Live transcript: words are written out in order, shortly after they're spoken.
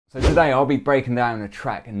So today I'll be breaking down a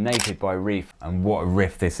track Naked by Reef, and what a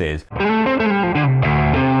riff this is. Okay,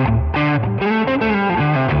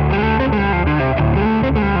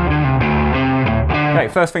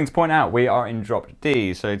 first thing to point out, we are in drop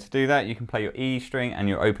D. So to do that, you can play your E string and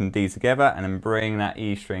your open D together and then bring that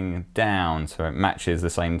E string down so it matches the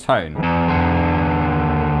same tone.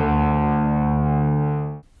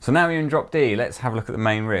 So now you're in drop D, let's have a look at the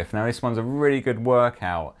main riff. Now this one's a really good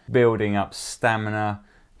workout, building up stamina,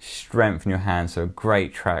 strength in your hands, so a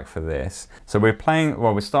great track for this. So we're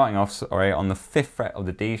starting off on the 5th fret of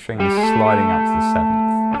the D string and sliding up to the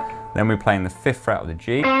 7th. Then we're playing the 5th fret of the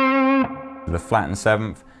G, the flat and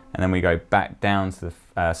 7th, and then we go back down to the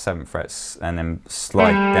 7th frets and then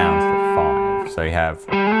slide down to the 5. So you have,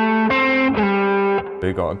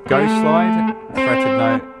 we've got a go slide, fretted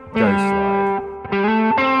note, go slide.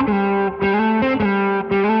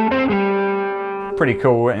 Pretty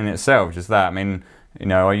cool in itself, just that. I mean, you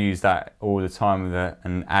know, I use that all the time with it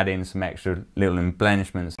and add in some extra little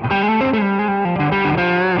embellishments. Okay,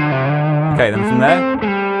 then from there,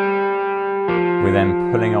 we're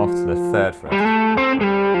then pulling off to the 3rd fret.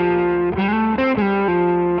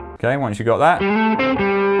 Okay, once you got that,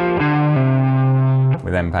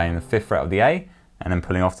 we're then playing the 5th fret of the A and then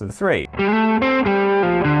pulling off to the 3. Okay,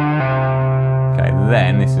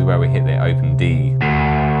 then this is where we hit the open D.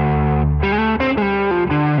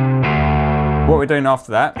 What we're doing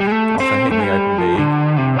after that, after hitting the open D,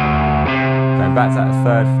 going back to that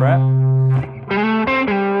 3rd fret.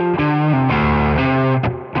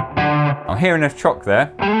 I'm hearing a chock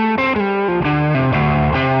there.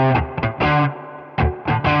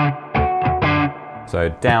 So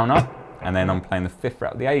down, up, and then I'm playing the 5th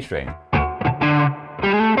fret of the A string.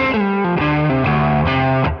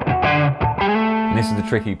 And this is the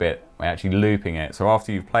tricky bit, we're actually looping it. So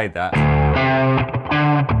after you've played that,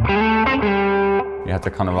 you have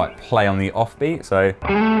to kind of like play on the offbeat, so.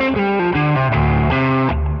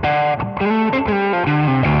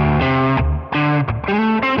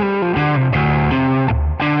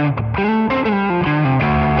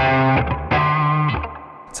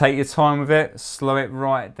 Take your time with it, slow it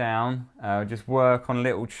right down, just work on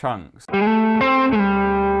little chunks. So you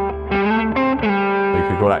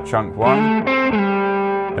could call that chunk 1,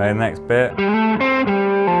 okay, the next bit.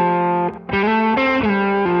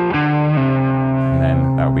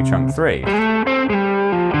 That will be chunk 3,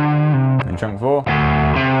 then chunk 4,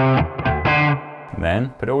 and then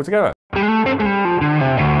put it all together.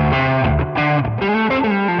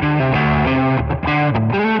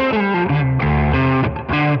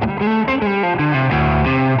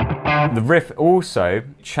 The riff also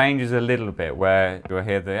changes a little bit, where you'll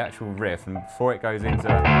hear the actual riff, and before it goes into,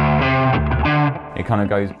 it kind of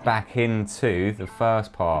goes back into the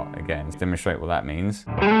first part again. Let's demonstrate what that means.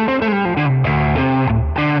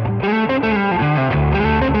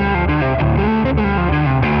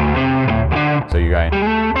 So you go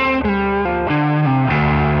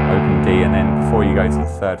open D, and then before you go to the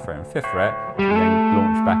 3rd fret and 5th fret, you then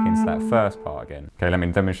launch back into that first part again. Okay, let me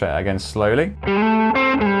demonstrate that again slowly.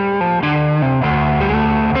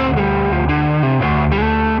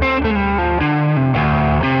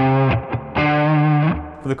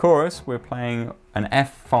 For the chorus, we're playing an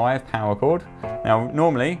F5 power chord. Now,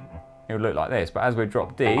 normally, it would look like this, but as we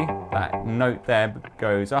drop D, that note there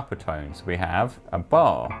goes up a tone, so we have a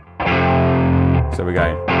bar. So we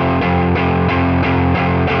go.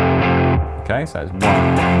 Okay, so it's 1, 2, 3,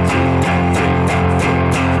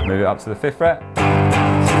 4. Move it up to the 5th fret.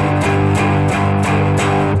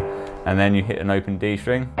 And then you hit an open D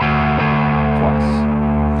string twice.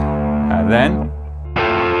 And then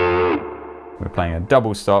we're playing a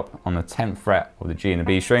double stop on the 10th fret of the G and the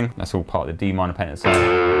B string. That's all part of the D minor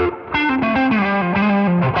pentatonic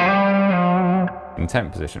in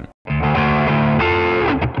 10th position.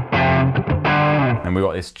 And we've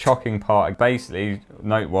got this chocking part. Basically,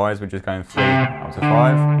 note-wise, we're just going 3 up to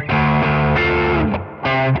 5.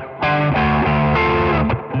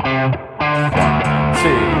 1,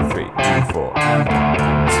 2, 3, 4,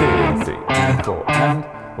 and 2, 3, 4, and.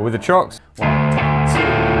 But with the chocks, 1,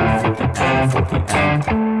 2, 3, 4, and.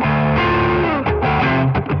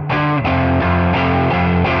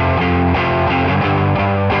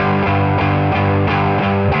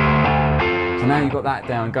 So now you've got that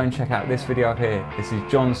down, go and check out this video up here. This is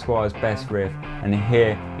John Squire's best riff, and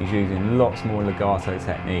here he's using lots more legato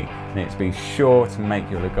technique, and it's be sure to make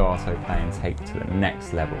your legato playing take it to the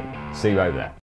next level. See you over there.